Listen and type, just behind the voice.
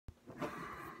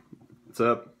What's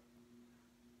up?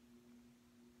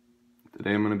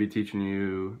 Today I'm going to be teaching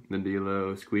you the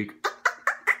D-Lo Squeak.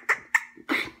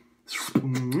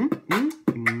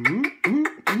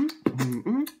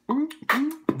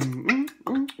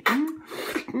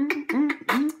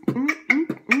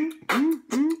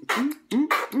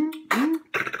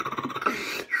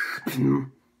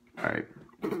 Alright,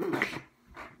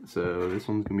 so this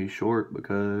one's going to be short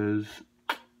because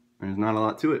there's not a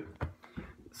lot to it.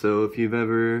 So if you've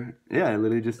ever, yeah, I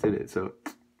literally just did it. So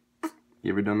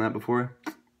you ever done that before?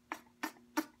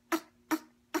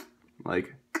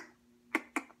 Like,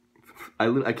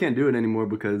 I can't do it anymore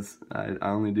because I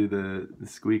only do the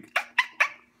squeak.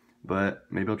 But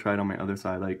maybe I'll try it on my other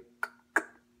side, like,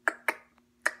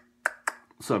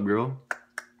 what's up, girl?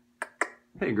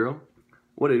 Hey, girl.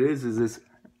 What it is this,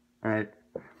 alright,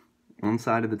 one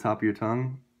side of the top of your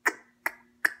tongue,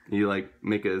 you like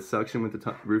make a suction with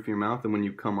the roof of your mouth, and when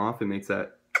you come off, it makes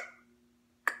that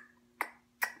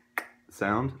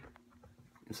sound.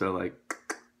 So like,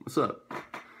 what's up?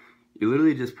 You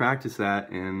literally just practice that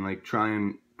and like try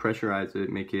and pressurize it,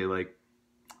 make it like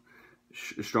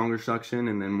stronger suction,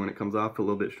 and then when it comes off, a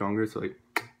little bit stronger. So like,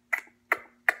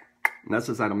 that's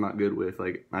the side I'm not good with.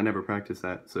 Like, I never practice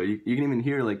that. So you can even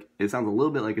hear like it sounds a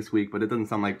little bit like a squeak, but it doesn't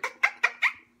sound like.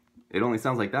 It only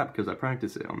sounds like that because I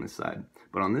practice it on this side.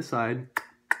 But on this side,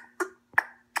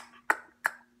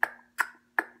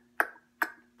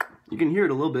 you can hear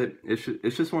it a little bit.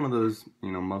 It's just one of those,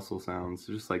 you know, muscle sounds.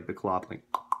 It's just like the clop. Like,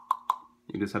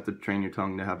 you just have to train your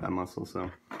tongue to have that muscle. So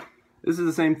this is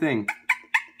the same thing.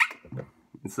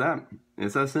 It's that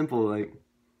simple. Like,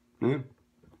 yeah.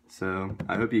 So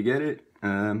I hope you get it.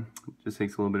 Just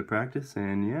takes a little bit of practice,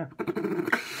 and yeah.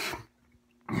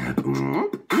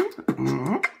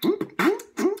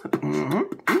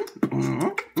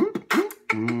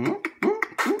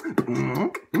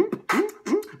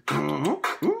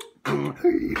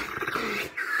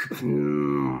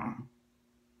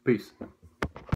 Peace.